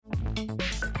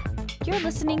You're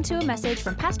listening to a message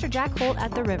from Pastor Jack Holt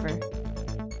at The River.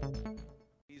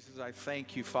 Jesus, I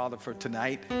thank you, Father, for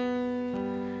tonight.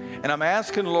 And I'm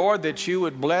asking, Lord, that you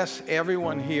would bless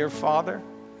everyone here, Father.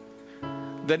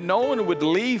 That no one would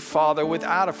leave, Father,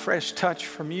 without a fresh touch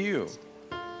from you.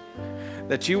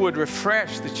 That you would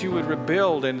refresh, that you would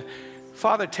rebuild. And,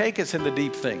 Father, take us in the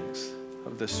deep things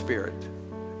of the Spirit.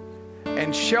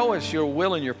 And show us your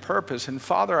will and your purpose. And,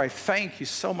 Father, I thank you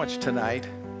so much tonight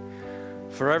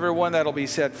for everyone that will be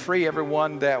set free,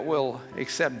 everyone that will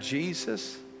accept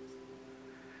Jesus.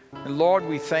 And Lord,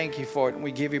 we thank you for it, and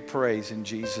we give you praise in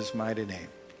Jesus' mighty name.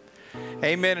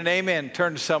 Amen and amen.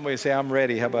 Turn to somebody and say, I'm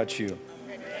ready. How about you?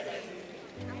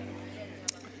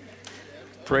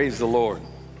 Praise the Lord.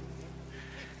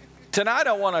 Tonight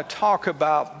I want to talk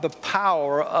about the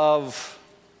power of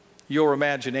your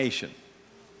imagination.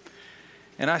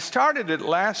 And I started it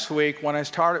last week when I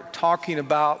started talking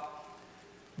about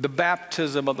the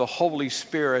baptism of the Holy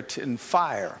Spirit in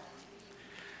fire.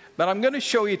 But I'm going to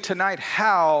show you tonight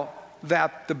how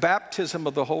that the baptism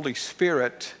of the Holy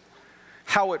Spirit,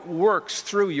 how it works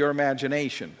through your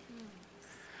imagination.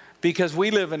 Because we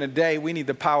live in a day, we need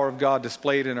the power of God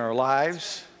displayed in our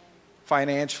lives,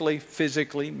 financially,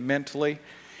 physically, mentally,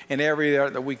 in every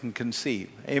area that we can conceive.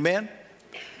 Amen?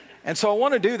 And so I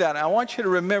want to do that. I want you to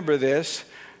remember this.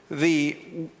 The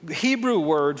Hebrew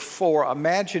word for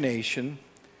imagination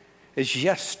is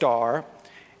yestar,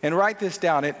 and write this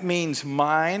down. It means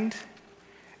mind,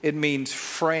 it means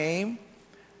frame,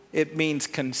 it means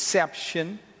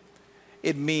conception,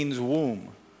 it means womb.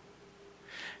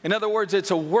 In other words,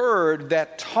 it's a word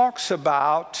that talks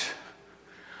about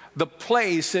the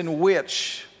place in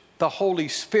which the Holy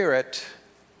Spirit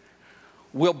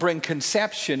will bring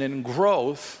conception and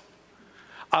growth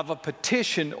of a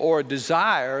petition or a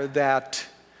desire that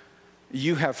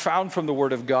you have found from the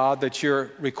Word of God that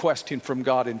you're requesting from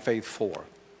God in faith for.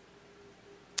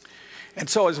 And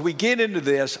so as we get into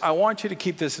this, I want you to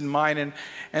keep this in mind,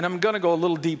 and I'm going to go a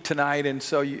little deep tonight, and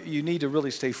so you need to really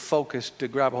stay focused to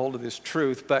grab a hold of this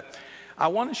truth. But I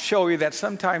want to show you that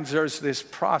sometimes there's this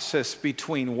process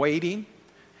between waiting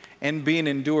and being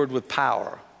endured with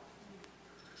power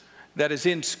that is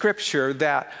in Scripture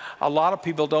that a lot of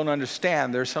people don't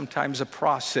understand. There's sometimes a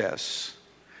process.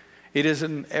 It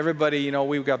isn't everybody,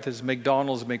 we've got this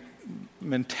McDonald's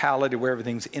mentality where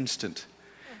everything's instant.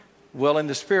 Well, in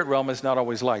the spirit realm, it's not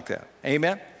always like that.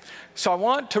 Amen? So I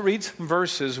want to read some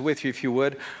verses with you, if you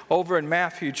would, over in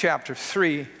Matthew chapter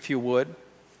 3, if you would.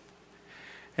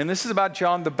 And this is about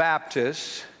John the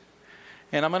Baptist.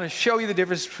 And I'm going to show you the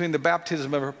difference between the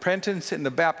baptism of repentance and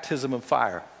the baptism of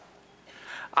fire.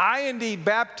 I indeed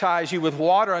baptize you with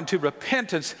water unto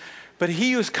repentance, but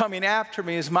he who is coming after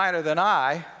me is mightier than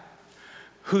I,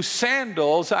 whose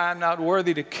sandals I am not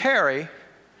worthy to carry.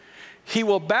 He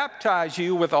will baptize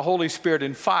you with the Holy Spirit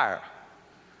and fire.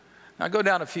 Now go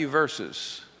down a few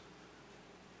verses.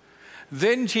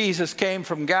 Then Jesus came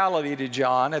from Galilee to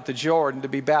John at the Jordan to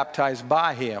be baptized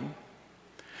by him.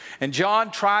 And John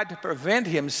tried to prevent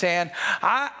him, saying,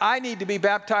 I need to be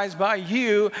baptized by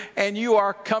you, and you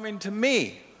are coming to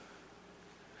me.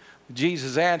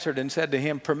 Jesus answered and said to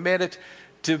him, permit it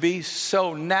to be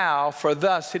so now, for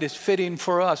thus it is fitting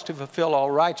for us to fulfill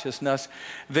all righteousness.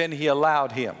 Then he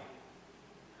allowed him.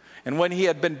 And when he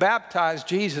had been baptized,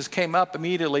 Jesus came up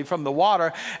immediately from the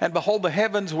water, and behold, the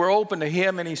heavens were opened to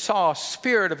him, and he saw a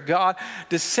Spirit of God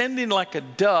descending like a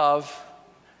dove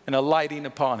and alighting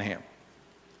upon him.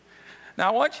 Now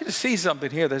I want you to see something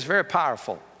here that's very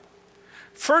powerful.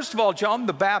 First of all, John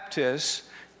the Baptist,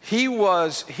 he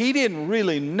didn't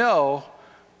really know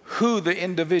who the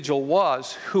individual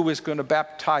was who was going to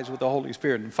baptize with the Holy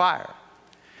Spirit and fire.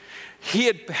 He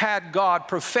had had God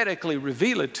prophetically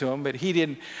reveal it to him, but he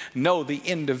didn't know the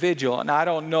individual. And I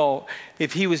don't know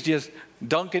if he was just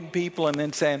dunking people and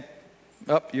then saying,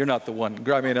 oh, you're not the one.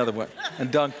 Grab me another one.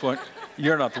 And dunk one.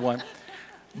 You're not the one.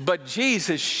 But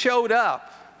Jesus showed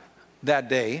up that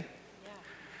day,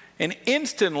 and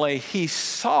instantly he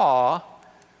saw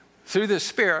through the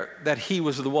Spirit that he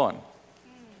was the one.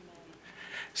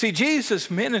 See,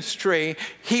 Jesus' ministry,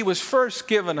 he was first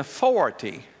given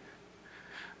authority,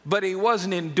 but he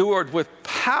wasn't endured with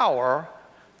power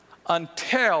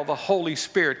until the Holy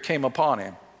Spirit came upon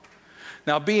him.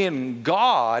 Now, being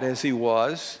God as he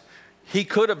was, he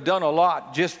could have done a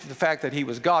lot just for the fact that he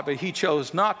was God, but he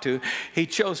chose not to. He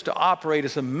chose to operate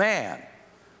as a man,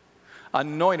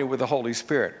 anointed with the Holy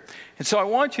Spirit. And so I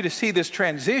want you to see this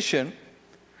transition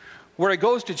where it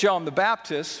goes to John the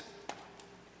Baptist.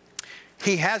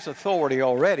 He has authority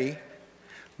already,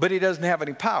 but he doesn't have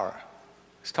any power.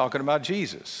 He's talking about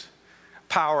Jesus.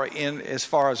 Power in as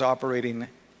far as operating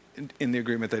in the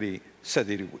agreement that he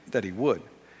said that he would.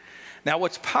 Now,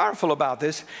 what's powerful about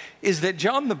this is that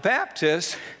John the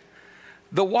Baptist,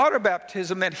 the water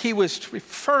baptism that he was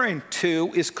referring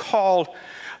to is called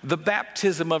the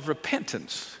baptism of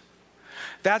repentance.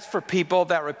 That's for people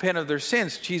that repent of their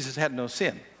sins. Jesus had no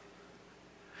sin.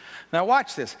 Now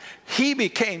watch this. He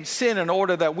became sin in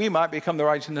order that we might become the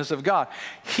righteousness of God.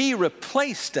 He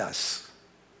replaced us.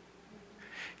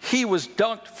 He was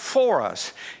dunked for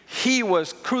us. He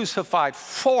was crucified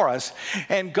for us.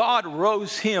 And God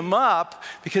rose him up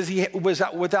because he was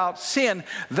without sin.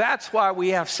 That's why we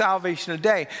have salvation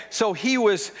today. So he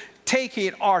was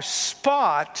taking our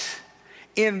spot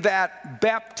in that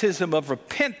baptism of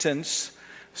repentance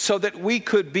so that we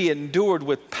could be endured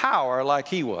with power like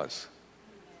he was.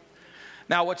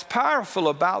 Now, what's powerful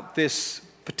about this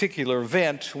particular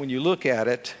event, when you look at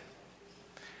it,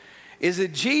 is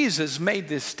that Jesus made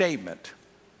this statement.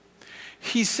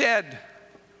 He said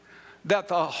that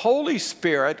the Holy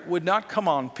Spirit would not come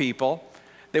on people.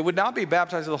 They would not be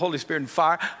baptized with the Holy Spirit and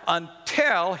fire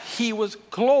until he was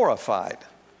glorified.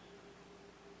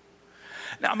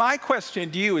 Now, my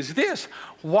question to you is this.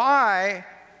 Why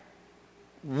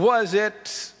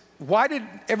did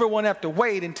everyone have to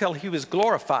wait until he was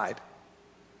glorified?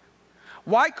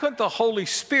 Why couldn't the Holy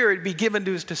Spirit be given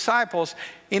to his disciples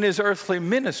in his earthly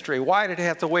ministry? Why did he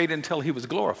have to wait until he was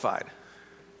glorified?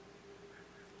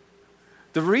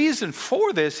 The reason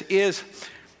for this is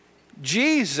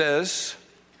Jesus,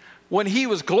 when he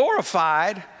was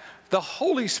glorified, the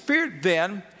Holy Spirit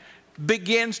then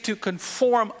begins to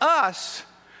conform us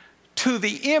to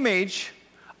the image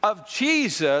of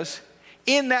Jesus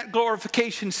in that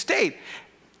glorification state.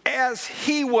 As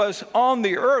he was on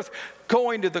the earth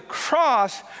going to the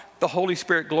cross, the Holy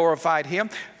Spirit glorified him.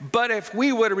 But if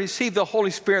we would have received the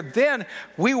Holy Spirit then,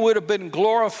 we would have been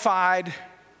glorified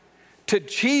to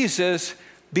Jesus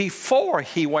before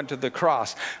he went to the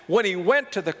cross. When he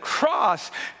went to the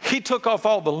cross, he took off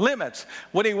all the limits.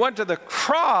 When he went to the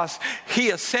cross,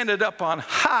 he ascended up on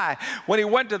high. When he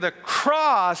went to the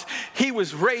cross, he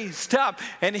was raised up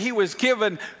and he was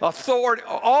given authority,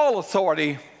 all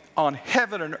authority on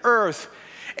heaven and earth,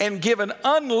 and given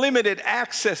unlimited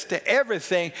access to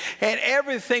everything, and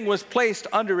everything was placed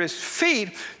under his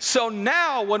feet. So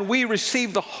now when we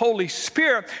receive the Holy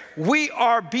Spirit, we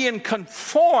are being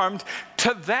conformed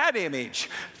to that image,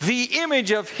 the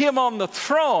image of him on the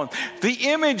throne, the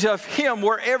image of him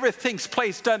where everything's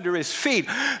placed under his feet,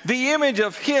 the image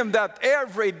of him that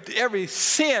every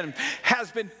sin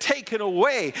has been taken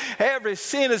away, every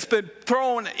sin has been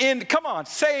thrown in. Come on,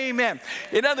 say amen.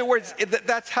 In other words,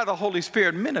 that's how the Holy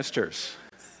Spirit ministers.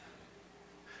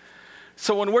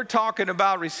 So when we're talking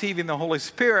about receiving the Holy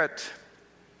Spirit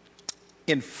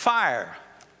in fire,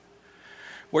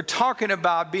 we're talking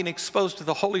about being exposed to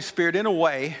the Holy Spirit in a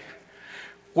way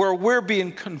where we're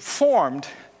being conformed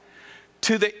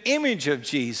to the image of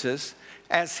Jesus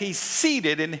as he's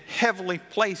seated in heavenly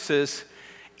places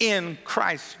in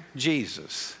Christ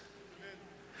Jesus.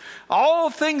 All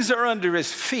things are under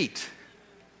his feet.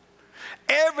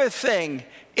 Everything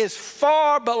is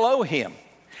far below him.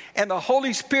 And the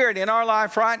Holy Spirit in our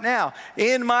life right now,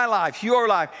 in my life, your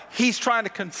life, he's trying to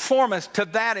conform us to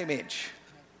that image.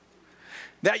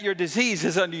 That your disease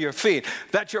is under your feet,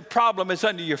 that your problem is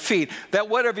under your feet, that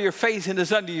whatever you're facing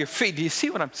is under your feet. Do you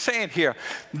see what I'm saying here?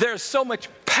 There's so much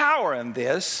power in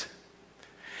this,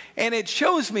 and it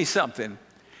shows me something.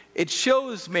 It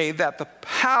shows me that the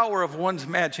power of one's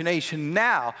imagination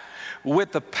now,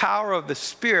 with the power of the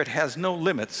Spirit, has no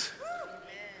limits.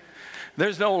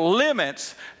 There's no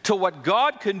limits to what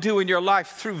God can do in your life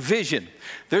through vision.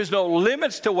 There's no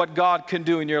limits to what God can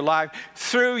do in your life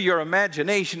through your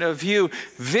imagination of you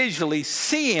visually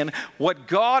seeing what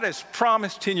God has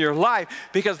promised in your life,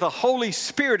 because the Holy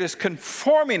Spirit is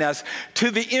conforming us to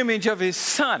the image of his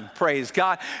Son, praise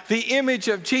God. The image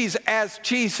of Jesus, as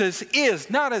Jesus is,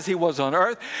 not as he was on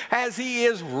earth, as he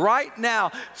is right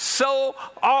now, so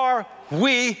are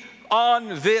we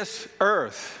on this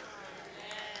earth.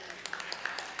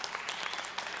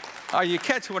 Are you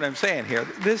catching what I'm saying here?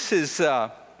 This is,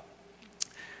 to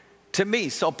me,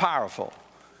 so powerful.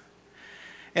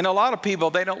 And a lot of people,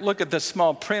 they don't look at the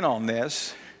small print on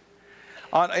this.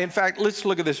 In fact, let's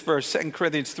look at this verse, 2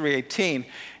 Corinthians 3:18,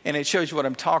 and it shows you what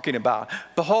I'm talking about.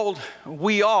 Behold,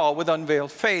 we all, with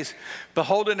unveiled face,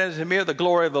 beholding as a mirror the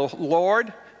glory of the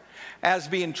Lord, as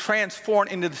being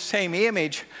transformed into the same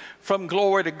image from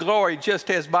glory to glory,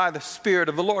 just as by the Spirit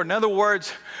of the Lord. In other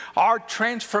words, our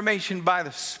transformation by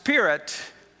the Spirit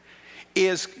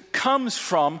comes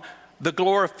from the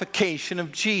glorification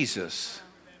of Jesus.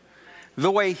 The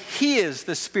way he is,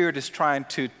 the Spirit is trying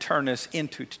to turn us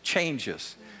into, to change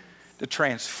us. to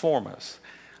transform us.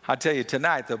 I tell you,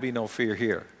 tonight there'll be no fear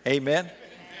here. Amen?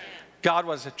 God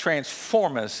wants to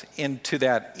transform us into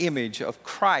that image of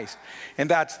Christ. And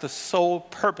that's the sole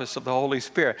purpose of the Holy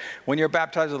Spirit. When you're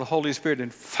baptized with the Holy Spirit in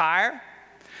fire,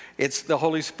 it's the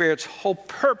Holy Spirit's whole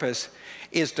purpose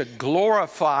is to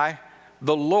glorify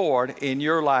the Lord in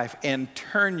your life and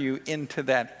turn you into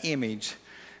that image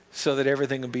so that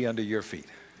everything will be under your feet.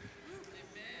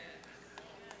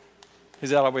 Is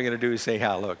that all we're going to do is say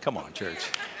hallelujah? Come on, church.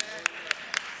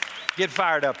 Get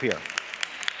fired up here.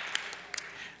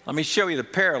 Let me show you the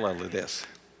parallel of this.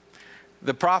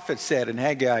 The prophet said in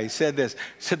Haggai, he said this,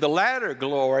 said the latter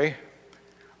glory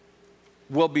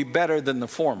will be better than the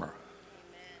former.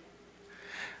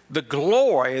 The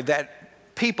glory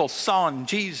that people saw in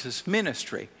Jesus'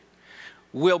 ministry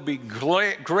will be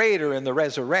greater in the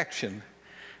resurrection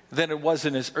than it was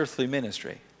in his earthly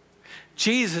ministry.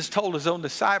 Jesus told his own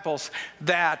disciples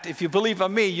that if you believe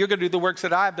on me, you're going to do the works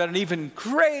that I've done, and even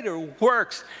greater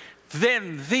works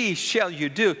than these shall you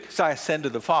do, because I ascend to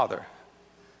the Father.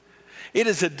 It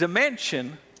is a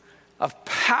dimension of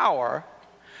power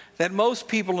that most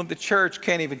people in the church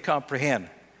can't even comprehend.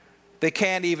 They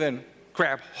can't even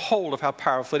grab hold of how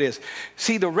powerful it is.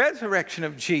 See, the resurrection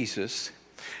of Jesus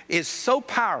is so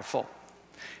powerful.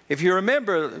 If you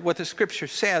remember what the scripture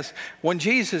says, when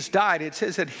Jesus died, it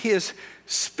says that his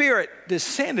spirit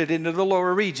descended into the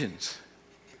lower regions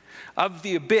of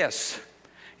the abyss.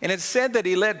 And it said that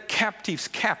he led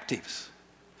captives,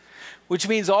 which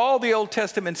means all the Old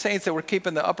Testament saints that were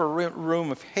keeping the upper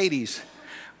room of Hades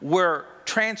were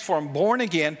transformed, born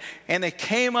again, and they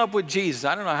came up with Jesus.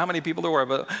 I don't know how many people there were,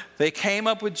 but they came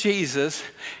up with Jesus.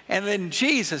 And then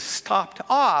Jesus stopped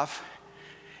off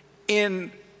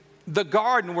in the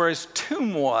garden where his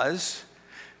tomb was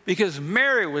because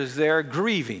Mary was there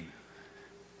grieving.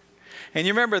 And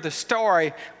you remember the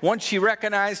story, once she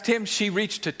recognized him, she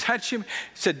reached to touch him,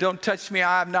 said, don't touch me,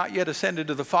 I have not yet ascended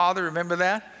to the Father. Remember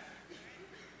that?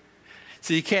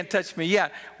 So you can't touch me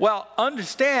yet. Well,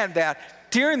 understand that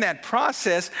during that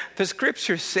process, the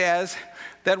scripture says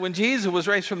that when Jesus was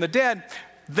raised from the dead,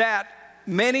 that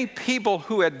many people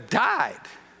who had died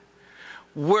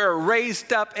were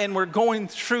raised up and were going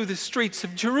through the streets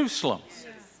of Jerusalem.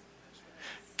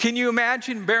 Can you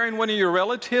imagine burying one of your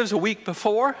relatives a week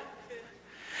before?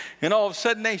 And all of a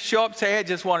sudden they show up and say, hey, I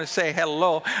just want to say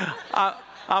hello.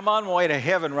 I'm on my way to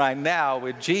heaven right now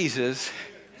with Jesus.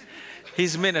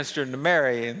 He's ministering to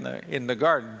Mary in the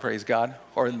garden, praise God,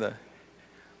 or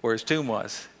where his tomb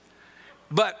was.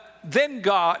 But then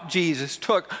Jesus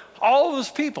took all those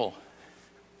people,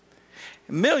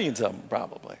 millions of them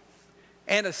probably,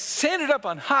 and ascended up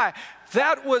on high.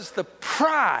 That was the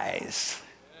prize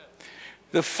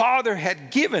the Father had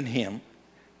given him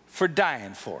for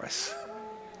dying for us.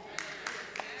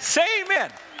 Say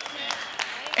amen.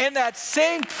 And that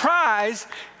same prize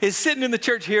is sitting in the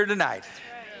church here tonight.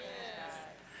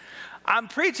 I'm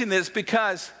preaching this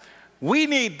because we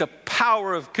need the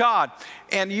power of God.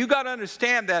 And you got to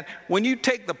understand that when you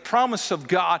take the promise of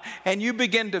God and you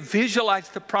begin to visualize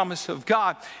the promise of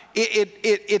God,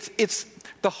 it's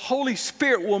the Holy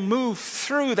Spirit will move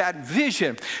through that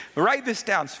vision. Write this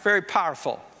down, it's very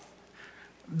powerful.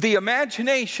 The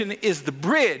imagination is the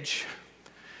bridge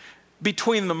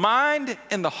between the mind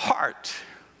and the heart.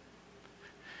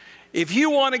 If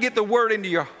you want to get the word into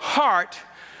your heart,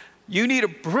 you need a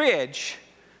bridge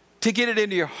to get it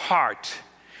into your heart.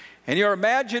 And your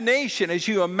imagination, as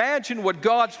you imagine what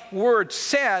God's word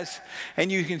says,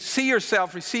 and you can see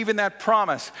yourself receiving that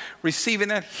promise, receiving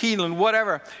that healing,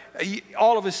 whatever,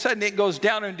 all of a sudden it goes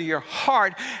down into your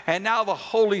heart, and now the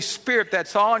Holy Spirit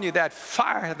that's on you, that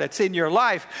fire that's in your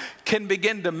life, can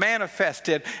begin to manifest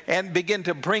it and begin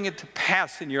to bring it to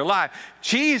pass in your life.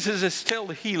 Jesus is still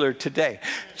the healer today.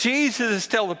 Jesus is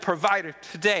still the provider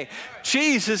today.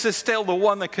 Jesus is still the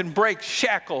one that can break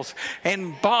shackles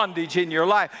and bondage in your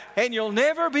life. And you'll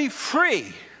never be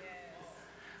free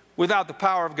without the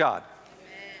power of God.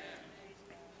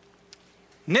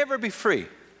 Never be free.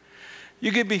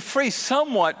 You can be free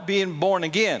somewhat being born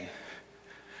again,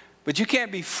 but you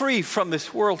can't be free from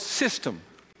this world system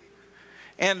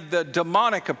and the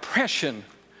demonic oppression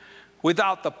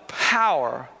without the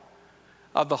power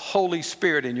of the Holy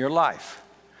Spirit in your life.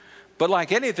 But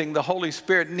like anything, the Holy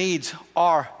Spirit needs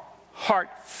our heart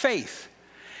faith.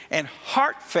 And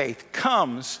heart faith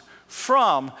comes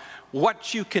from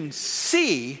what you can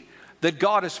see that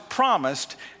God has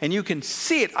promised, and you can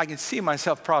see it. I can see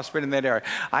myself prospering in that area.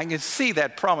 I can see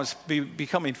that promise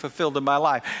becoming fulfilled in my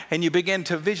life. And you begin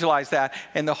to visualize that,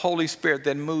 and the Holy Spirit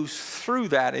then moves through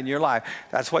that in your life.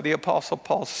 That's why the Apostle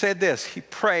Paul said this. He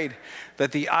prayed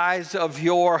that the eyes of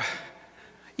your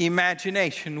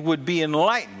imagination would be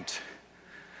enlightened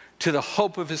to the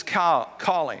hope of his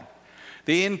calling,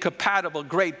 the incompatible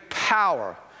great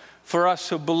power for us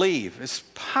who believe. It's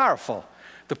powerful,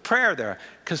 the prayer there,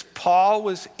 because Paul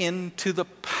was into the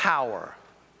power.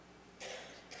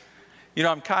 You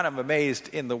know, I'm kind of amazed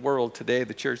in the world today,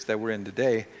 the church that we're in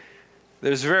today,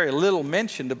 there's very little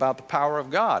mentioned about the power of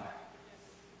God.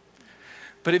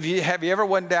 But have you ever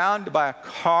went down to buy a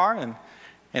car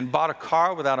and bought a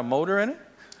car without a motor in it?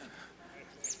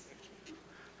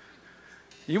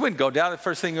 You wouldn't go down. The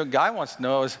first thing a guy wants to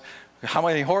know is, how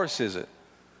many horses is it?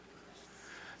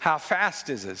 How fast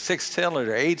is it?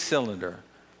 6-cylinder, 8-cylinder?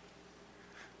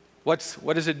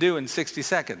 What does it do in 60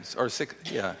 seconds?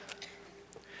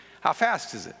 How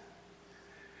fast is it?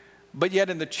 But yet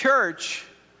in the church,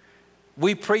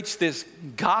 we preach this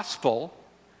gospel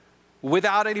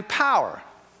without any power.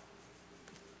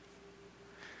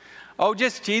 Oh,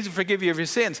 just Jesus forgive you of your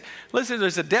sins. Listen,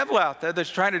 there's a devil out there that's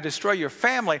trying to destroy your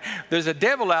family. There's a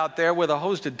devil out there with a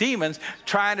host of demons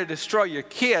trying to destroy your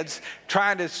kids,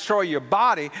 trying to destroy your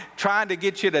body, trying to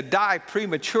get you to die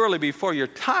prematurely before your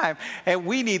time. And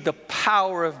we need the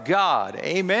power of God.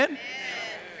 Amen?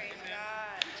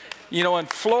 You know, in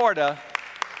Florida,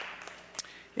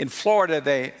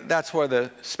 that's where the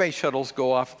space shuttles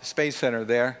go off at the Space Center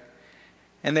there.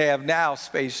 And they have now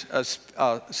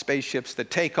spaceships that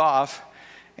take off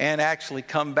and actually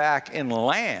come back and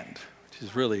land, which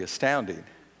is really astounding.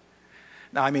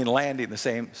 Now, I mean landing the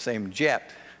same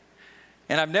jet.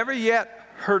 And I've never yet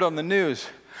heard on the news,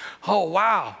 oh,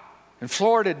 wow, in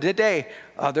Florida today,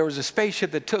 there was a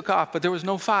spaceship that took off, but there was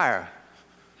no fire.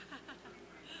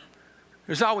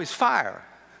 There's always fire.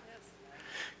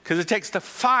 Because it takes the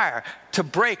fire to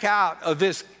break out of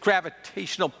this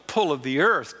gravitational pull of the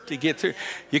earth to get through.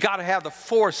 You got to have the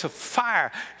force of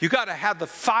fire. You got to have the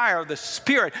fire of the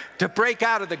Spirit to break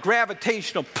out of the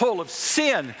gravitational pull of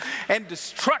sin and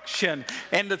destruction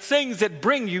and the things that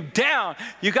bring you down.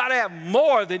 You got to have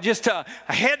more than just a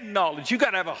head knowledge. You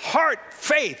got to have a heart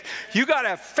faith. You got to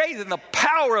have faith in the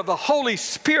power of the Holy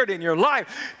Spirit in your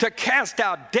life to cast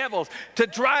out devils, to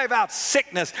drive out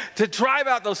sickness, to drive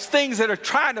out those things that are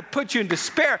trying to put you in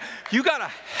despair. You got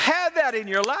to have that in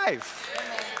your life.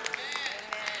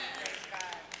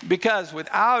 Because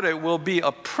without it, we'll be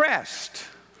oppressed.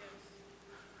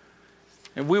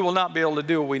 And we will not be able to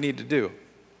do what we need to do.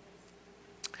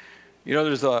 You know,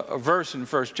 there's a verse in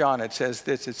 1 John that says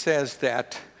this. It says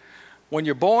that when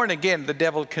you're born again, the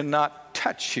devil cannot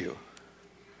touch you.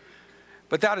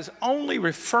 But that is only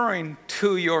referring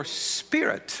to your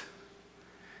spirit.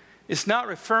 It's not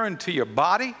referring to your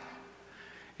body.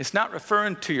 It's not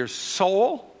referring to your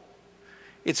soul.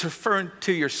 It's referring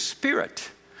to your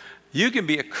spirit. You can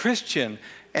be a Christian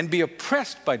and be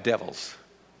oppressed by devils.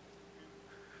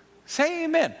 Say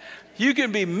amen. You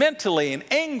can be mentally in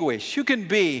anguish. You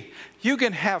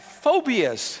can have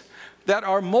phobias that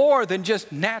are more than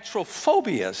just natural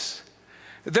phobias.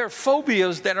 They're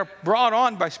phobias that are brought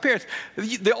on by spirits.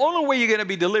 The only way you're going to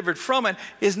be delivered from it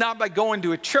is not by going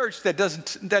to a church that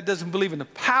doesn't believe in the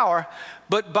power,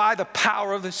 but by the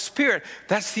power of the Spirit.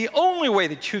 That's the only way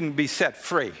that you can be set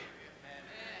free.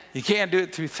 You can't do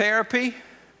it through therapy.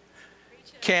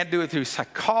 Can't do it through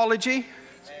psychology.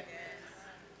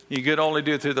 You could only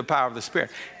do it through the power of the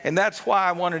Spirit. And that's why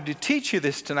I wanted to teach you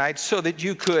this tonight, so that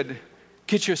you could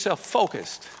get yourself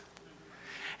focused.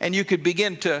 And you could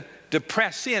begin to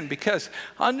press in, because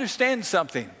understand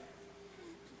something.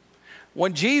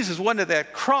 When Jesus went to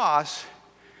that cross,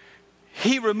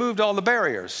 he removed all the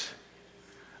barriers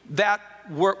that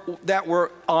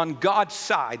were on God's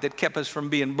side that kept us from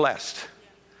being blessed.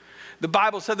 The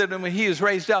Bible said that when he was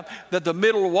raised up, that the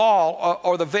middle wall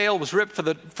or the veil was ripped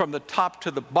from the top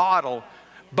to the bottom,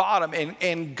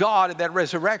 and God, in that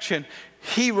resurrection,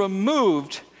 he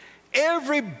removed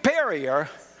every barrier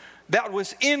that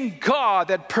was in God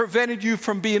that prevented you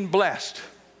from being blessed.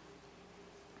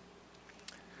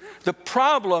 The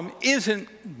problem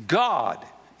isn't God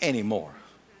anymore.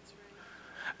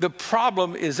 The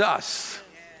problem is us.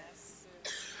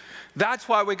 That's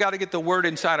why we got to get the word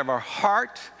inside of our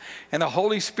heart, and the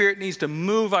Holy Spirit needs to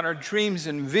move on our dreams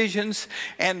and visions,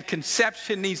 and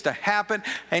conception needs to happen,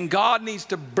 and God needs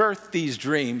to birth these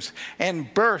dreams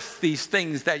and birth these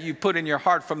things that you put in your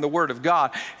heart from the Word of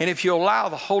God. And if you allow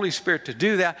the Holy Spirit to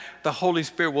do that, the Holy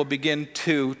Spirit will begin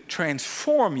to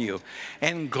transform you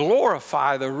and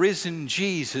glorify the risen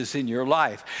Jesus in your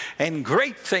life. And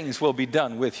great things will be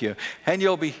done with you, and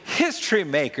you'll be history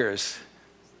makers.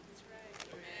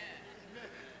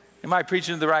 Am I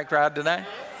preaching to the right crowd tonight?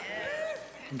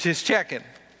 Just checking.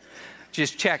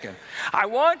 I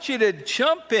want you to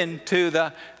jump into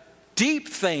the deep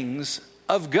things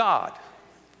of God.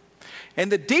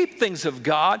 And the deep things of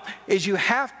God is you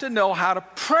have to know how to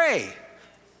pray.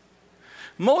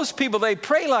 Most people, they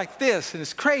pray like this, and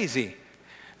it's crazy.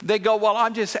 They go, well,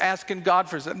 I'm just asking God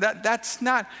for something. That's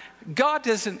not, God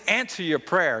doesn't answer your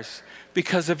prayers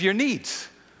because of your needs.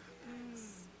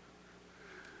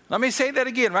 Let me say that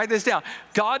again, write this down.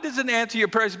 God doesn't answer your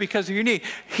prayers because of your need.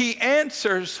 He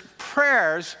answers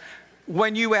prayers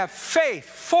when you have faith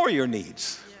for your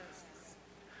needs,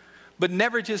 but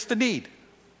never just the need.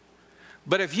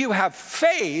 But if you have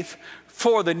faith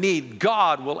for the need,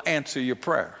 God will answer your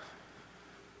prayer.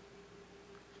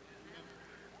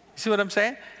 You see what I'm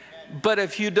saying? But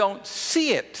if you don't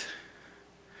see it,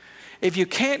 if you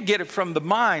can't get it from the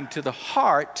mind to the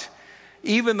heart,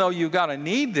 even though you've got a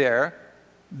need there,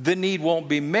 the need won't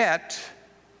be met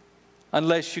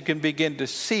unless you can begin to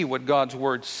see what God's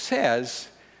Word says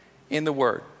in the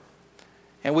Word.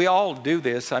 And we all do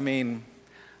this. I mean,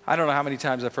 I don't know how many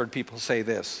times I've heard people say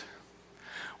this.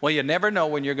 Well, you never know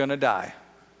when you're going to die.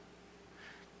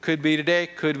 Could be today,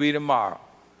 could be tomorrow.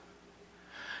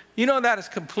 You know, that is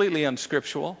completely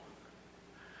unscriptural.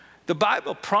 The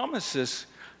Bible promises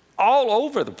all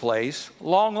over the place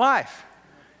long life.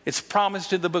 It's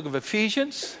promised in the book of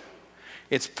Ephesians.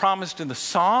 It's promised in the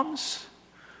Psalms,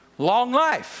 long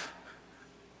life.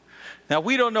 Now,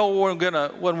 we don't know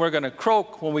when we're going to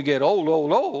croak when we get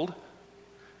old.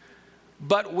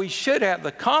 But we should have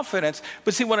the confidence.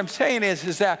 But see, what I'm saying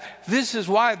is that this is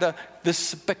why the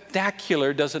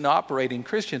spectacular doesn't operate in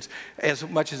Christians as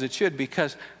much as it should,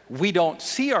 because we don't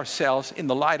see ourselves in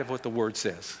the light of what the Word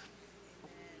says.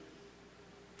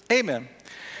 Amen.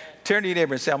 Turn to your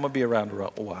neighbor and say, I'm going to be around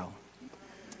a while.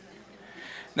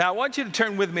 Now, I want you to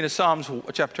turn with me to Psalms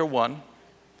chapter 1.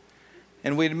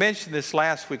 And we mentioned this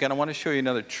last week, and I want to show you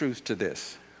another truth to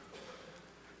this.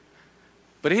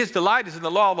 But his delight is in the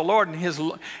law of the Lord,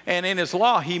 and in his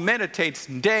law he meditates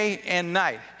day and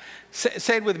night.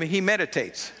 Say it with me, he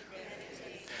meditates.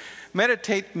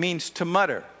 Meditate means to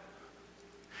mutter.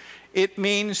 It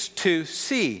means to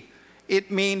see.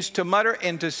 It means to mutter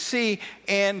and to see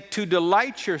and to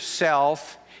delight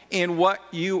yourself in what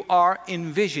you are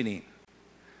envisioning.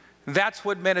 That's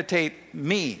what meditate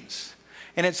means.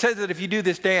 And it says that if you do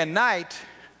this day and night,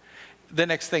 the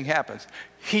next thing happens.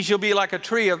 He shall be like a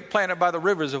tree planted by the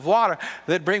rivers of water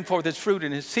that bring forth its fruit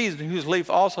in its season, whose leaf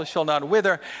also shall not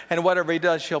wither, and whatever he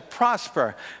does shall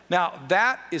prosper. Now,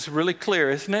 that is really clear,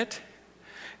 isn't it?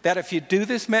 That if you do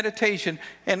this meditation,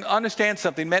 and understand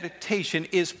something, meditation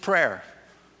is prayer.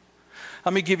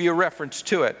 Let me give you a reference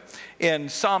to it. In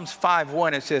Psalms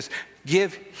 5:1, it says,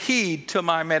 give heed to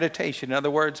my meditation. In other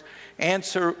words,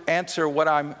 answer what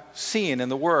I'm seeing in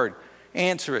the Word.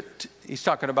 Answer it. He's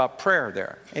talking about prayer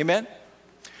there. Amen?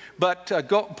 But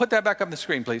go put that back up on the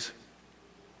screen, please.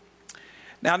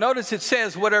 Now notice it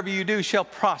says, whatever you do shall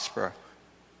prosper.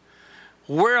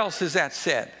 Where else is that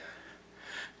said?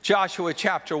 Joshua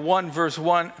chapter 1, verse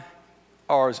 1,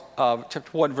 or chapter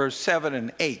 1, verse 7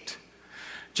 and 8.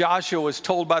 Joshua was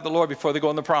told by the Lord before they go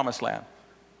in the promised land,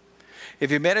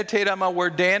 if you meditate on my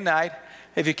word day and night,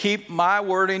 if you keep my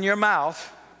word in your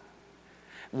mouth,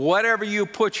 whatever you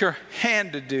put your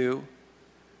hand to do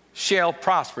shall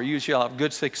prosper. You shall have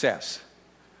good success.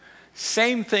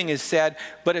 Same thing is said,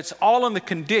 but it's all on the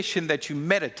condition that you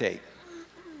meditate.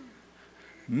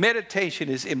 Meditation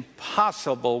is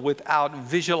impossible without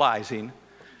visualizing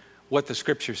what the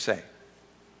Scriptures say.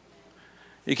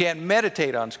 You can't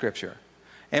meditate on Scripture.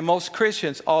 And most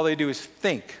Christians, all they do is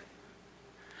think.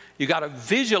 You got to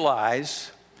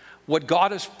visualize what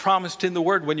God has promised in the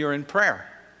Word when you're in prayer.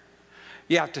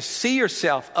 You have to see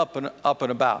yourself up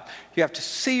and about. You have to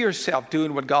see yourself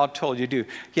doing what God told you to do.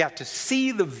 You have to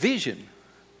see the vision.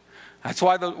 That's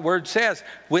why the Word says,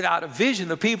 without a vision,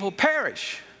 the people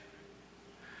perish.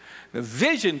 The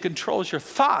vision controls your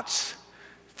thoughts.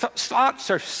 Thoughts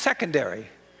are secondary.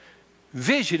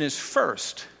 Vision is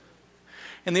first.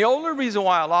 And the only reason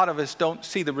why a lot of us don't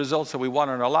see the results that we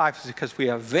want in our life is because we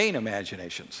have vain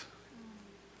imaginations.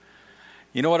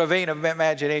 You know what a vain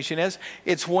imagination is?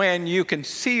 It's when you can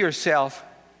see yourself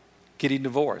getting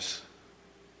divorced.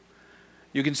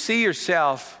 You can see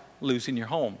yourself losing your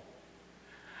home.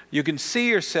 You can see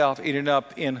yourself ending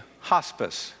up in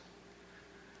hospice.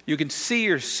 You can see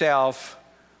yourself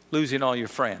losing all your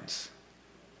friends.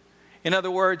 In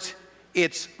other words,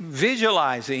 it's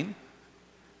visualizing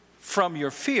from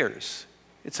your fears.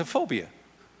 It's a phobia.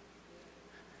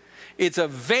 It's a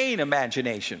vain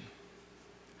imagination.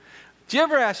 Do you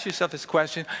ever ask yourself this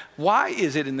question? Why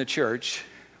is it in the church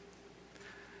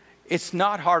it's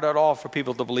not hard at all for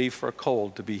people to believe for a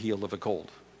cold to be healed of a cold?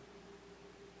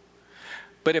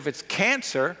 But if it's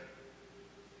cancer,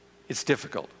 it's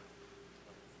difficult.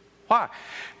 Why?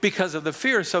 Because of the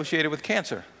fear associated with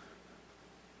cancer.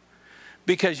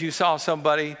 Because you saw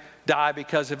somebody die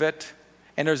because of it,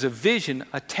 and there's a vision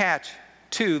attached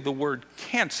to the word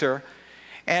cancer.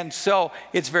 And so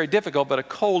it's very difficult, but a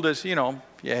cold is,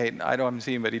 I don't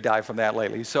see anybody die from that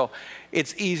lately. So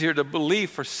it's easier to believe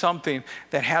for something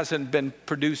that hasn't been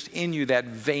produced in you, that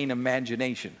vain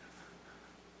imagination.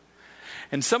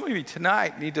 And some of you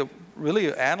tonight need to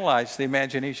really analyze the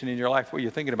imagination in your life, what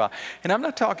you're thinking about. And I'm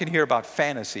not talking here about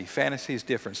fantasy. Fantasy is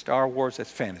different. Star Wars,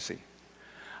 that's fantasy.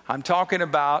 I'm talking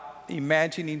about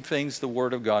imagining things the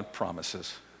Word of God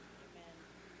promises. Amen.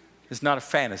 It's not a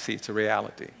fantasy, it's a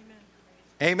reality.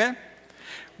 Amen?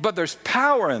 But there's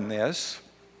power in this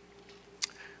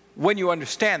when you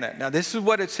understand that. Now, this is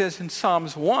what it says in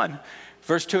Psalms 1,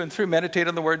 verse 2 and 3. Meditate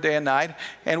on the word day and night,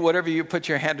 and whatever you put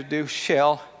your hand to do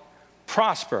shall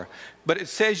prosper. But it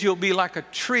says you'll be like a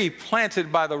tree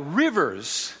planted by the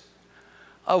rivers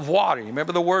of water. You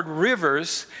remember the word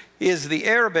rivers is the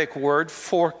Arabic word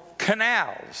for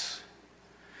canals.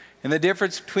 And the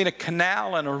difference between a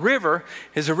canal and a river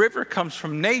is a river comes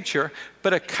from nature,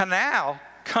 but a canal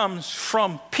comes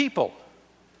from people.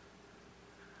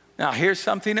 Now, here's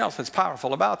something else that's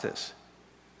powerful about this.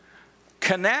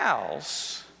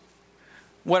 Canals,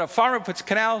 when a farmer puts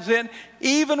canals in,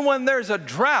 even when there's a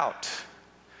drought,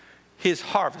 his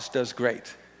harvest does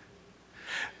great.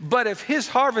 But if his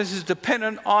harvest is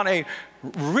dependent on a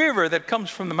river that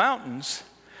comes from the mountains,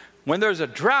 when there's a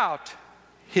drought,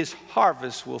 his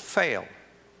harvest will fail.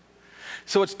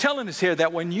 So it's telling us here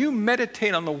that when you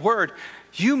meditate on the Word,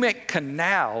 you make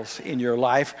canals in your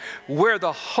life where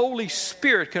the Holy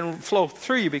Spirit can flow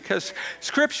through you, because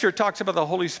Scripture talks about the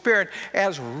Holy Spirit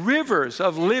as rivers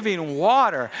of living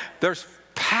water. There's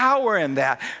power in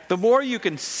that. The more you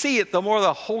can see it, the more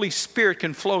the Holy Spirit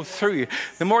can flow through you.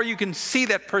 The more you can see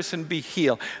that person be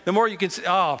healed. The more you can see,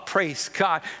 oh, praise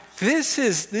God. This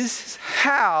is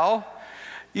how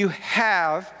you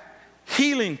have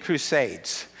healing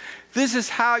crusades. This is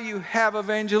how you have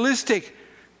evangelistic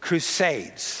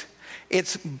crusades.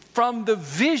 It's from the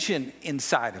vision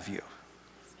inside of you.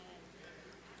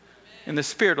 And the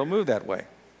Spirit will move that way.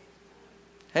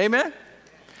 Amen?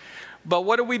 But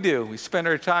what do? We spend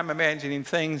our time imagining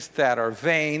things that are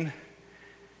vain,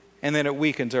 and then it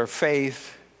weakens our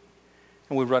faith,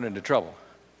 and we run into trouble.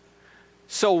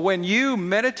 So when you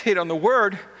meditate on the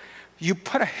Word, you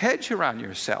put a hedge around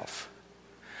yourself.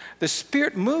 The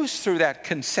Spirit moves through that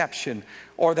conception,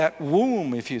 or that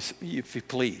womb, if you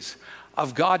please,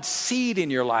 of God's seed in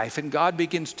your life, and God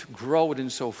begins to grow it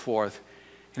and so forth.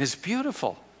 And it's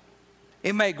beautiful.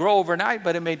 It may grow overnight,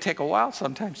 but it may take a while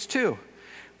sometimes too.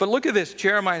 But look at this,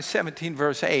 Jeremiah 17,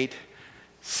 verse 8.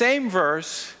 Same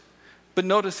verse, but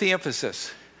notice the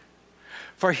emphasis.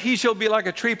 For he shall be like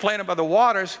a tree planted by the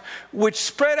waters, which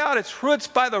spread out its roots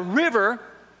by the river,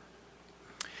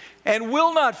 and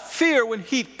will not fear when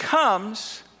heat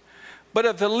comes, but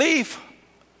its leaf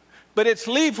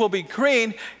will be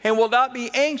green, and will not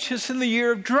be anxious in the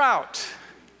year of drought.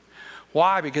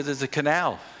 Why? Because it's a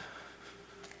canal.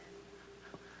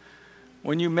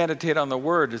 When you meditate on the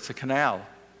Word, it's a canal.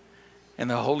 And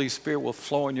the Holy Spirit will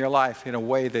flow in your life in a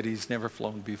way that He's never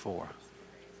flown before.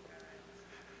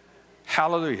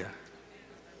 Hallelujah.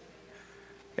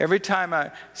 Every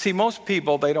time most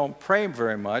people, they don't pray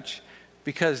very much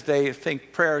because they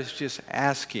think prayer is just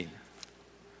asking.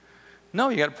 No,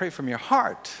 you got to pray from your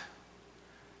heart.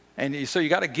 And so you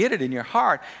got to get it in your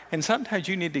heart. And sometimes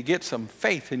you need to get some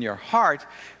faith in your heart,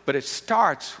 but it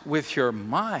starts with your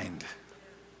mind.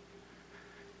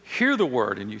 Hear the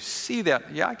Word and you see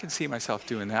that. Yeah, I can see myself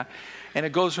doing that. And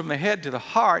it goes from the head to the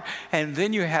heart, and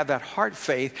then you have that heart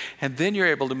faith, and then you're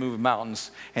able to move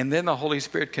mountains, and then the Holy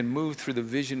Spirit can move through the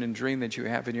vision and dream that you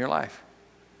have in your life.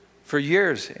 For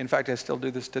years, in fact, I still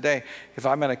do this today. If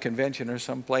I'm at a convention or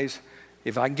someplace,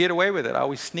 if I can get away with it, I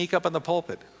always sneak up on the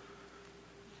pulpit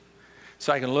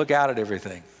so I can look out at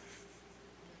everything,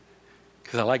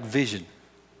 because I like vision.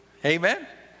 Amen?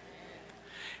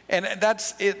 And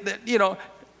that's it,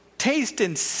 taste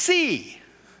and see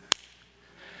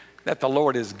that the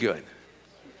Lord is good.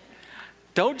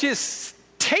 Don't just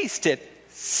taste it,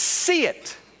 see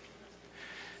it.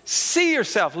 See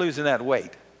yourself losing that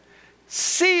weight.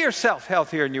 See yourself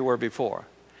healthier than you were before.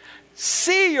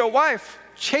 See your wife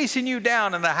chasing you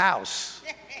down in the house.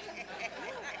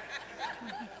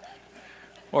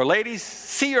 Or ladies,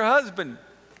 see your husband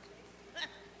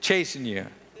chasing you.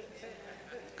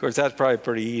 Of course, that's probably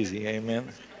pretty easy, amen?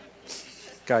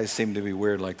 Guys seem to be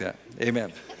weird like that.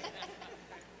 Amen.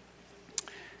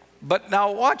 But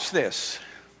now watch this.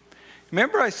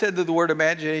 Remember I said that the word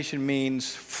imagination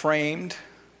means framed,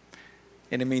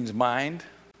 and it means mind.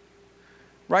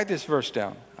 Write this verse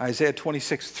down. Isaiah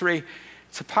 26:3.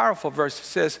 It's a powerful verse. It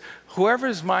says,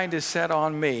 whoever's mind is set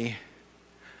on me,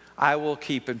 I will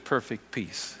keep in perfect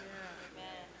peace.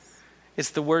 It's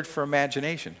the word for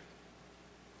imagination.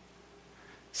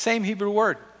 Same Hebrew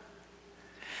word.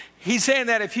 He's saying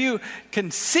that if you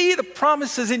can see the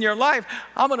promises in your life,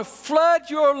 I'm going to flood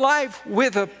your life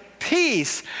with a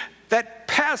peace that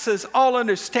passes all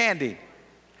understanding.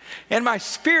 And my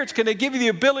Spirit's going to give you the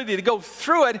ability to go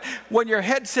through it. When your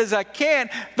head says, I can't,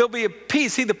 there'll be a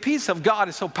peace. See, the peace of God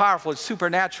is so powerful. It's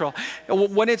supernatural.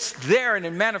 When it's there and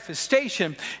in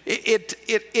manifestation, it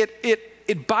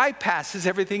bypasses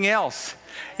everything else.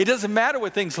 It doesn't matter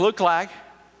what things look like.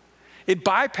 It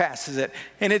bypasses it.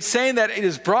 And it's saying that it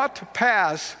is brought to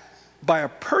pass by a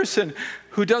person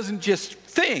who doesn't just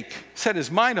think, set his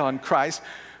mind on Christ,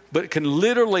 but can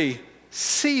literally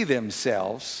see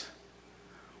themselves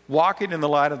walking in the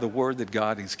light of the word that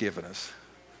God has given us.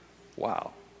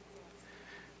 Wow.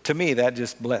 To me, that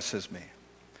just blesses me.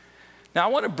 Now,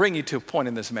 I want to bring you to a point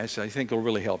in this message I think will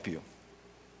really help you.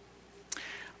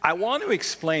 I want to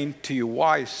explain to you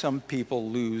why some people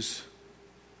lose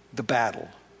the battle.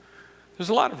 There's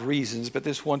a lot of reasons, but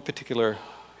this one particular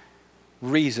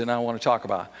reason I want to talk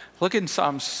about. Look in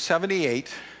Psalm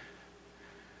 78.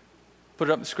 Put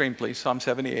it up on the screen, please. Psalm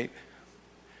 78.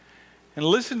 And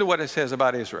listen to what it says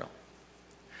about Israel.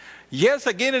 Yes,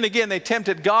 again and again they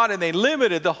tempted God and they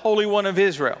limited the Holy One of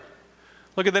Israel.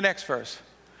 Look at the next verse.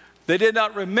 They did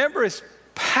not remember his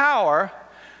power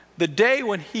the day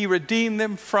when he redeemed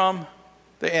them from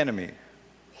the enemy.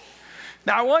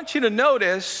 Now I want you to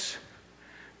notice,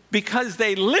 because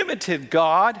they limited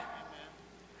God,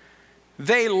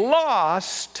 they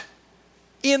lost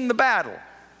in the battle.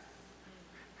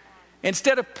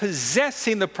 Instead of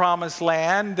possessing the promised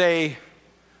land, they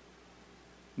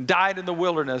died in the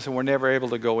wilderness and were never able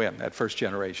to go in, that first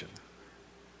generation.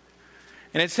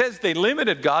 And it says they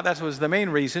limited God. That was the main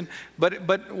reason.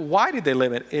 But why did they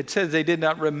limit? It says they did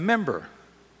not remember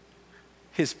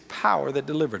his power that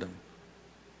delivered them.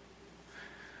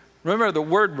 Remember, the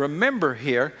word remember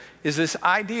here is this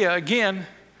idea, again,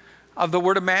 of the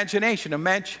word imagination.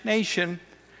 Imagination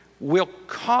will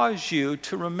cause you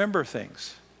to remember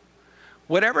things.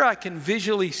 Whatever I can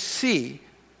visually see,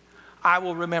 I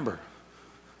will remember.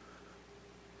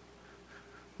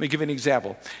 Let me give you an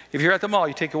example. If you're at the mall,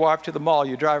 you take your wife to the mall,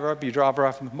 you drive her up, you drop her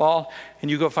off in the mall, and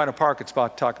you go find a parking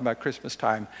spot, talking about Christmas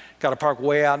time. Got to park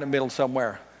way out in the middle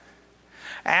somewhere.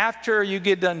 After you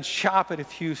get done shopping,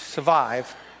 if you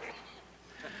survive,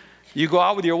 you go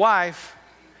out with your wife,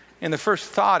 and the first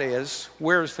thought is,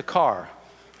 where's the car?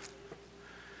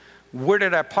 Where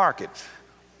did I park it?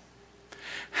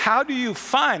 How do you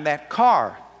find that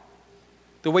car?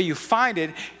 The way you find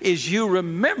it is you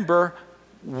remember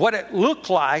what it looked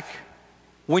like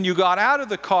when you got out of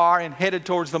the car and headed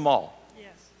towards the mall.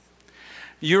 Yes.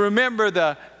 You remember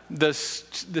the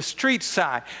street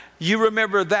side. You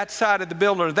remember that side of the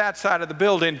building or that side of the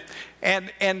building.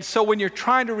 And so when you're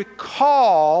trying to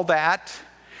recall that,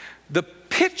 the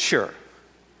picture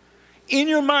in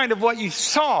your mind of what you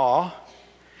saw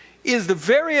is the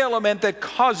very element that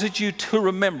causes you to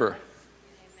remember.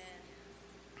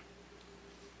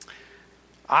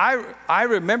 I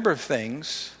remember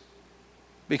things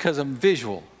because I'm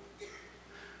visual.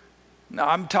 Now,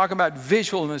 I'm talking about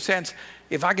visual in the sense,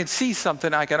 if I can see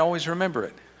something, I can always remember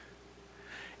it.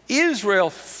 Israel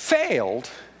failed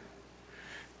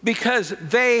because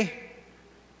they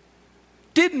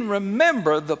didn't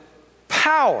remember the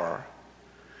power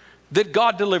that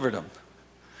God delivered them.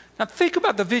 Now think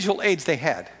about the visual aids they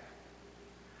had.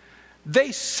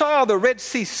 They saw the Red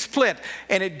Sea split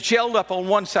and it gelled up on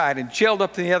one side and gelled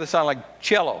up to the other side like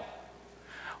jello.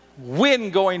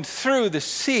 Wind going through the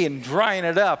sea and drying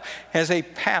it up as they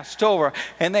passed over.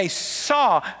 And they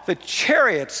saw the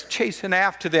chariots chasing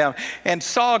after them and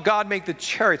saw God make the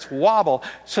chariots wobble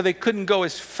so they couldn't go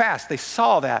as fast. They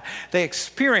saw that. They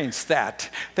experienced that.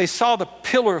 They saw the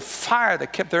pillar of fire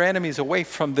that kept their enemies away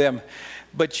from them.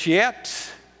 But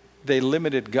yet, they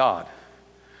limited God.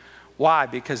 Why?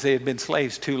 Because they had been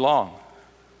slaves too long.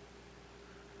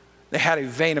 They had a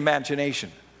vain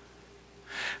imagination.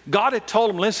 God had told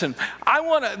them, listen,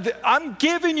 I'm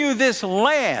giving you this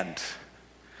land.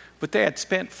 But they had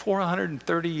spent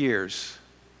 430 years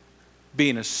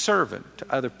being a servant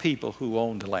to other people who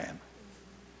owned the land.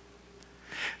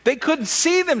 They couldn't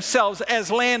see themselves as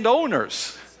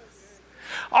landowners.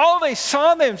 All they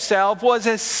saw themselves was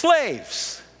as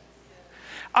slaves.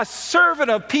 a servant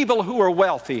of people who were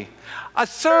wealthy, a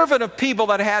servant of people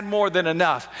that had more than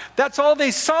enough. That's all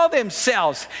they saw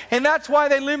themselves. And that's why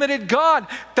they limited God.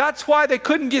 That's why they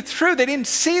couldn't get through. They didn't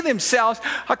see themselves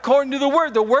according to the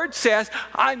Word. The Word says,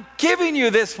 I'm giving you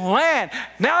this land.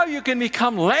 Now you can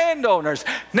become landowners.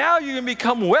 Now you can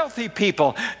become wealthy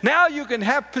people. Now you can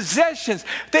have possessions.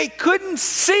 They couldn't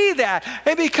see that.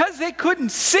 And because they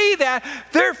couldn't see that,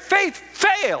 their faith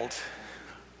failed.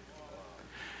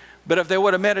 But if they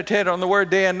would have meditated on the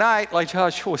Word day and night, like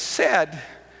Joshua said,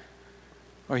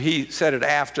 or he said it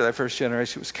after the first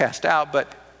generation was cast out,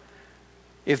 but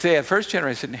if the first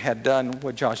generation had done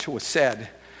what Joshua said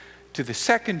to the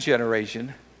second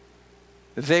generation,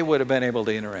 they would have been able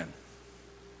to enter in.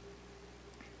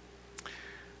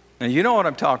 Now, you know what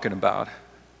I'm talking about.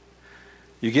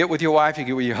 You get with your wife, you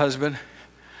get with your husband,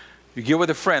 you get with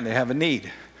a friend, they have a need.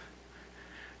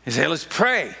 You say, let's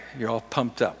pray. You're all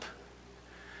pumped up.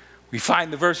 We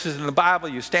find the verses in the Bible,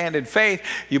 you stand in faith,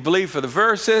 you believe for the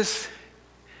verses,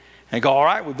 and go, all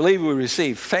right, we believe, we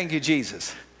receive. Thank you,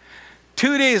 Jesus.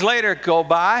 2 days later go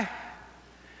by,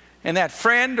 and that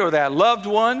friend or that loved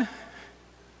one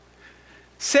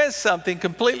says something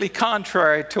completely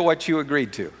contrary to what you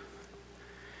agreed to.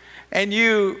 And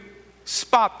you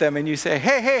spot them and you say,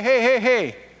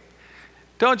 hey,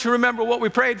 don't you remember what we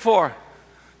prayed for?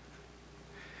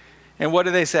 And what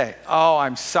do they say? Oh,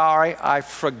 I'm sorry, I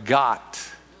forgot.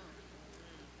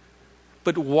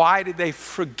 But why did they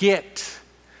forget?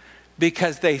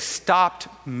 Because they stopped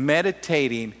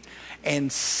meditating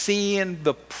and seeing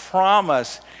the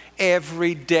promise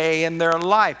every day in their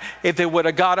life. If they would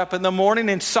have got up in the morning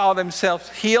and saw themselves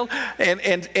healed, and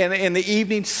in the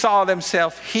evening saw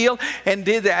themselves healed, and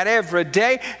did that every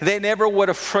day, they never would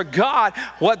have forgot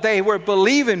what they were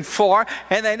believing for,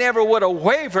 and they never would have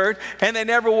wavered, and they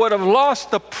never would have lost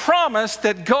the promise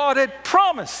that God had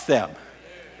promised them.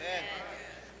 Amen.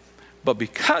 But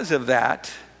because of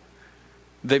that,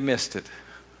 they missed it.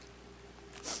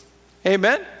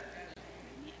 Amen?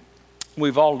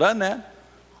 We've all done that.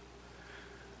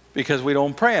 Because we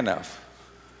don't pray enough.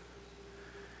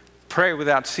 Pray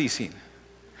without ceasing.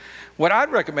 What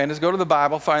I'd recommend is go to the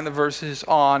Bible, find the verses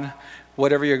on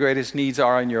whatever your greatest needs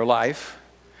are in your life.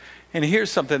 And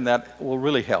here's something that will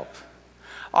really help.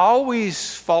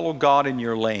 Always follow God in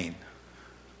your lane.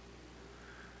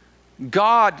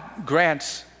 God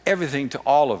grants everything to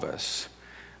all of us,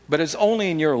 but it's only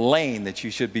in your lane that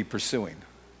you should be pursuing.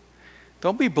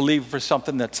 Don't be believing for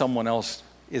something that someone else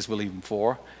is believing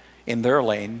for in their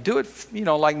lane. Do it,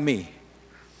 like me.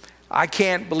 I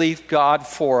can't believe God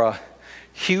for a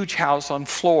huge house on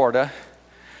Florida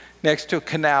next to a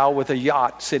canal with a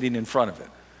yacht sitting in front of it.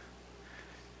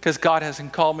 Because God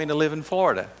hasn't called me to live in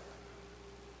Florida.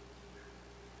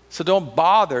 So don't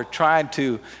bother trying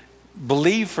to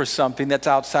believe for something that's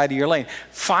outside of your lane.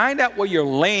 Find out what your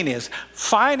lane is.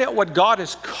 Find out what God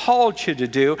has called you to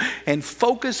do and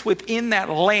focus within that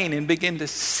lane and begin to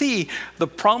see the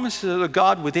promises of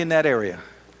God within that area.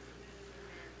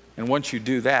 And once you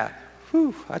do that,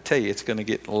 I tell you, it's going to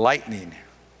get lightning.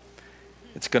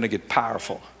 It's going to get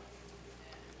powerful.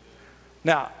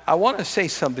 Now, I want to say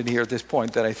something here at this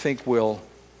point that I think will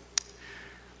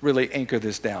really anchor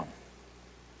this down.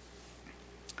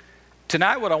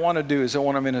 Tonight, what I want to do is I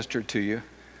want to minister to you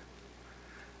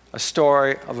a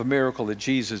story of a miracle that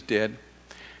Jesus did.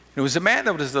 It was a man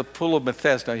that was at the pool of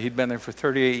Bethesda. He'd been there for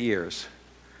 38 years.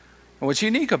 And what's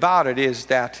unique about it is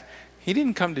that he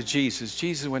didn't come to Jesus.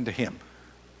 Jesus went to him.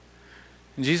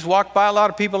 And Jesus walked by a lot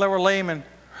of people that were lame and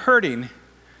hurting,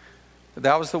 but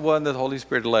that was the one that the Holy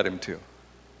Spirit led him to.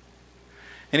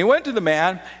 And he went to the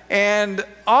man, and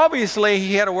obviously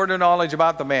he had a word of knowledge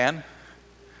about the man.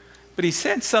 But he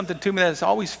said something to me that's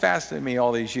always fascinated me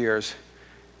all these years.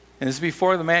 And this is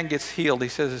before the man gets healed. He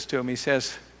says this to him. He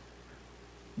says,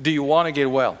 do you want to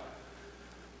get well?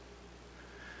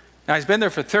 Now, he's been there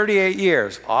for 38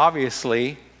 years.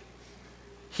 Obviously,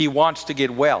 he wants to get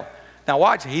well. Now,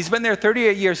 watch. He's been there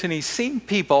 38 years, and he's seen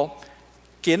people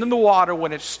get in the water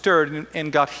when it stirred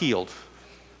and got healed.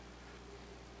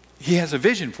 He has a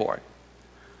vision for it.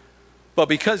 But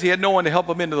because he had no one to help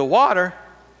him into the water,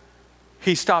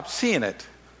 he stopped seeing it.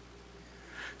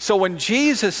 So when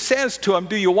Jesus says to him,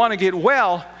 do you want to get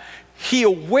well? He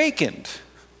awakened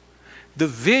the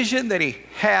vision that he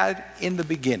had in the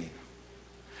beginning.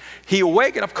 He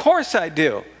awakened, of course I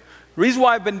do. The reason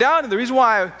why I've been down and the reason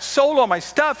why I sold all my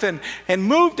stuff and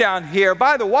moved down here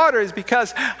by the water is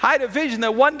because I had a vision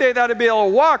that one day that I'd be able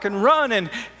to walk and run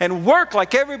and work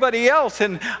like everybody else.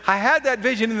 And I had that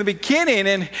vision in the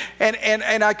beginning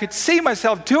and I could see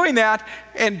myself doing that.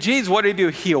 And Jesus, what did he do?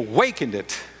 He awakened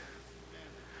it.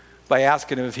 by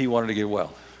asking him if he wanted to get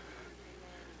well.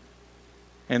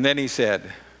 And then he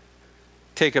said,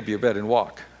 take up your bed and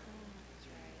walk.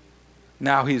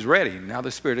 Now he's ready. Now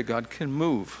the Spirit of God can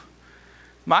move.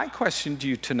 My question to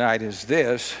you tonight is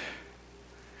this.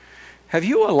 Have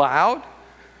you allowed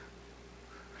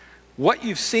what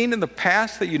you've seen in the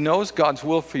past that you know is God's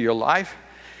will for your life?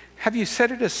 Have you set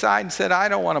it aside and said, I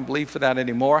don't want to believe for that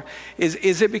anymore?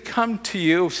 Is it become to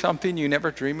you something you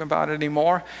never dream about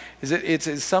anymore? Is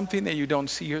it something that you don't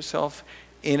see yourself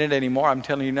in it anymore? I'm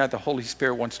telling you now, the Holy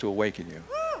Spirit wants to awaken you.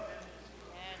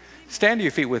 Stand to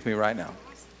your feet with me right now.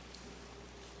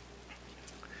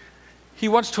 He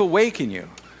wants to awaken you.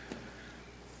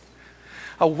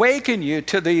 Awaken you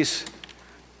to these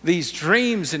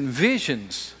dreams and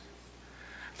visions.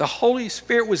 The Holy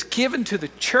Spirit was given to the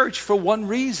church for one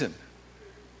reason.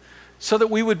 So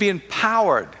that we would be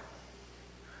empowered.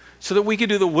 So that we could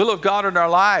do the will of God in our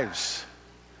lives.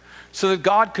 So that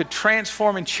God could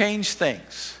transform and change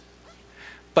things.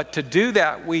 But to do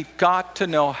that, we've got to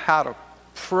know how to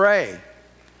pray.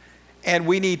 And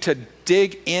we need to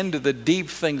dig into the deep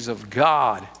things of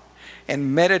God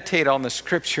and meditate on the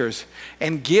Scriptures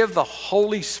and give the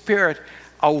Holy Spirit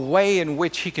a way in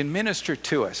which He can minister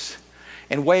to us,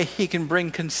 and way He can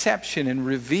bring conception and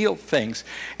reveal things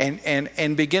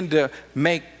and begin to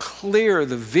make clear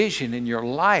the vision in your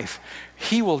life.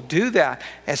 He will do that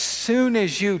as soon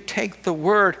as you take the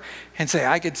word and say,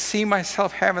 I could see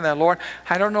myself having that, Lord.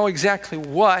 I don't know exactly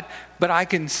what, but I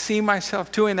can see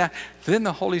myself doing that. Then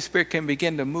the Holy Spirit can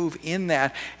begin to move in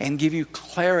that and give you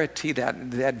clarity,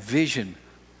 that vision.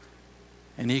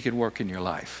 And He can work in your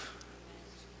life.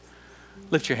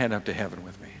 Lift your hand up to heaven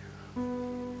with me.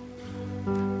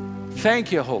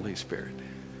 Thank you, Holy Spirit.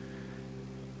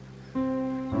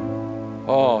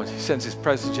 Oh, since His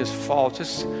presence just falls,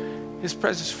 His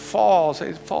presence falls.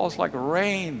 It falls like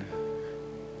rain.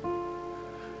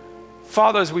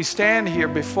 Father, as we stand here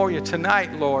before You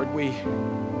tonight, Lord, we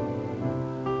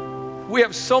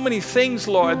have so many things,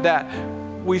 Lord, that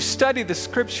we've studied the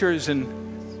Scriptures and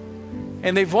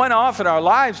they've went off in our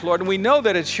lives, Lord, and we know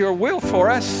that it's Your will for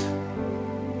us.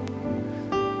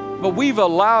 But we've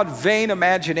allowed vain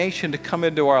imagination to come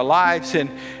into our lives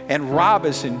and rob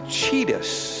us and cheat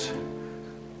us.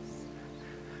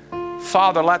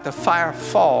 Father, let the fire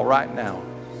fall right now.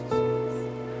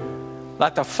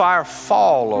 Let the fire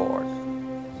fall, Lord,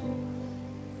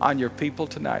 on Your people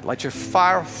tonight. Let Your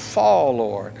fire fall,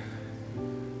 Lord.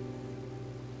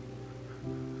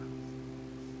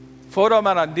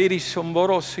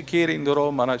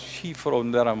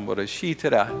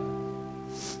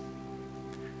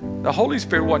 The Holy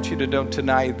Spirit wants you to know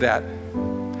tonight that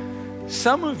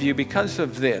some of you, because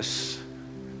of this,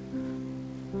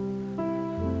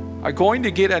 are going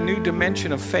to get a new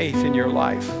dimension of faith in your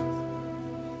life.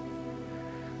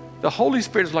 The Holy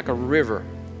Spirit is like a river,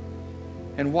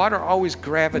 and water always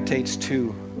gravitates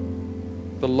to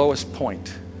the lowest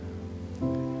point.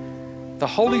 The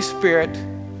Holy Spirit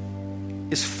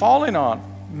is falling on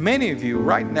many of you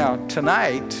right now,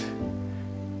 tonight,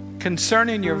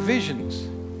 concerning your visions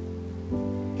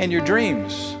and your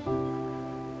dreams.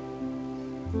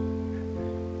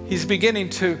 He's beginning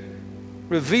to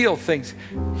reveal things.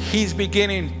 He's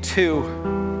beginning to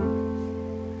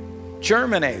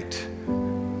germinate,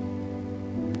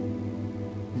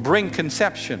 bring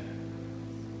conception.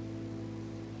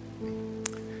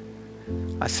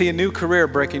 I see a new career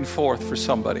breaking forth for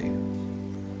somebody.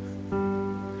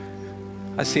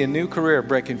 I see a new career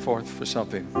breaking forth for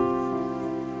something.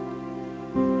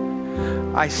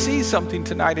 I see something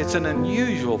tonight. It's an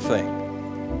unusual thing.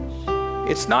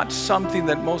 It's not something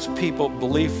that most people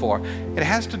believe for. It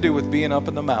has to do with being up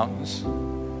in the mountains.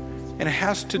 And it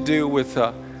has to do with,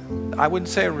 I wouldn't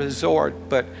say a resort,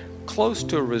 but close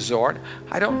to a resort.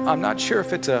 I'm not sure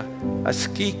if it's a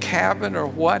ski cabin or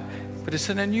what, but it's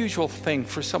an unusual thing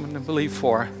for someone to believe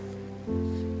for.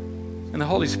 And the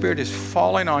Holy Spirit is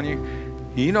falling on you.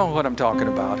 You know what I'm talking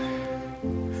about.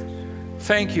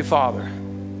 Thank You, Father.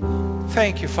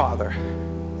 Thank You, Father.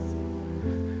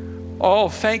 Oh,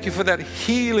 thank You for that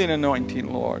healing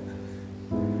anointing, Lord.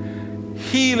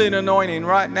 Healing anointing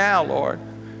right now, Lord.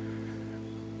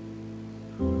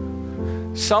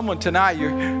 Someone tonight,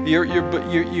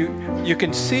 you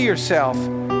can see yourself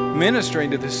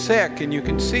ministering to the sick, and you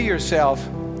can see yourself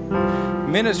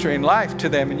ministering life to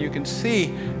them, and you can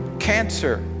see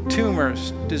cancer,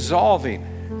 tumors dissolving.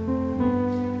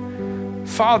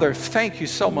 Father, thank You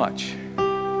so much.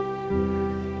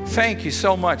 Thank You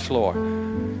so much, Lord.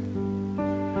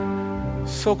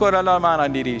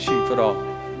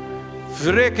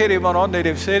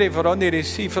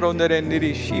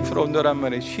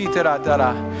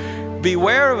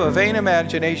 Beware of a vain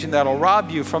imagination that'll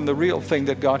rob you from the real thing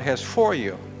that God has for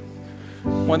you.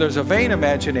 When there's a vain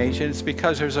imagination, it's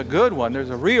because there's a good one,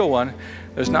 there's a real one.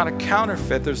 There's not a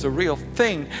counterfeit, there's the real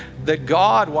thing that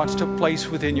God wants to place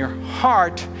within your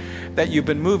heart that you've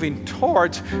been moving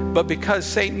towards. But because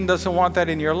Satan doesn't want that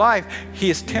in your life, he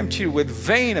has tempted you with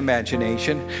vain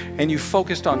imagination, and you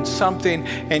focused on something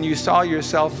and you saw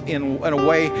yourself in a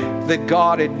way that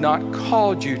God had not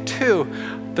called you to.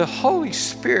 The Holy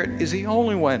Spirit is the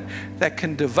only one that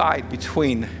can divide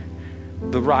between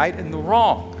the right and the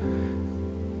wrong.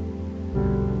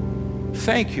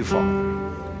 Thank you, Father.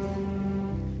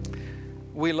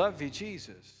 We love you,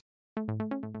 Jesus.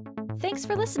 Thanks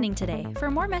for listening today. For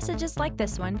more messages like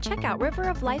this one, check out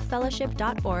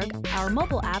riveroflifefellowship.org, our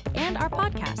mobile app, and our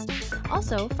podcast.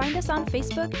 Also, find us on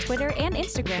Facebook, Twitter, and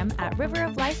Instagram at River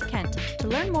of Life Kent to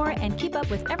learn more and keep up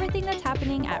with everything that's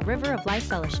happening at River of Life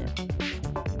Fellowship.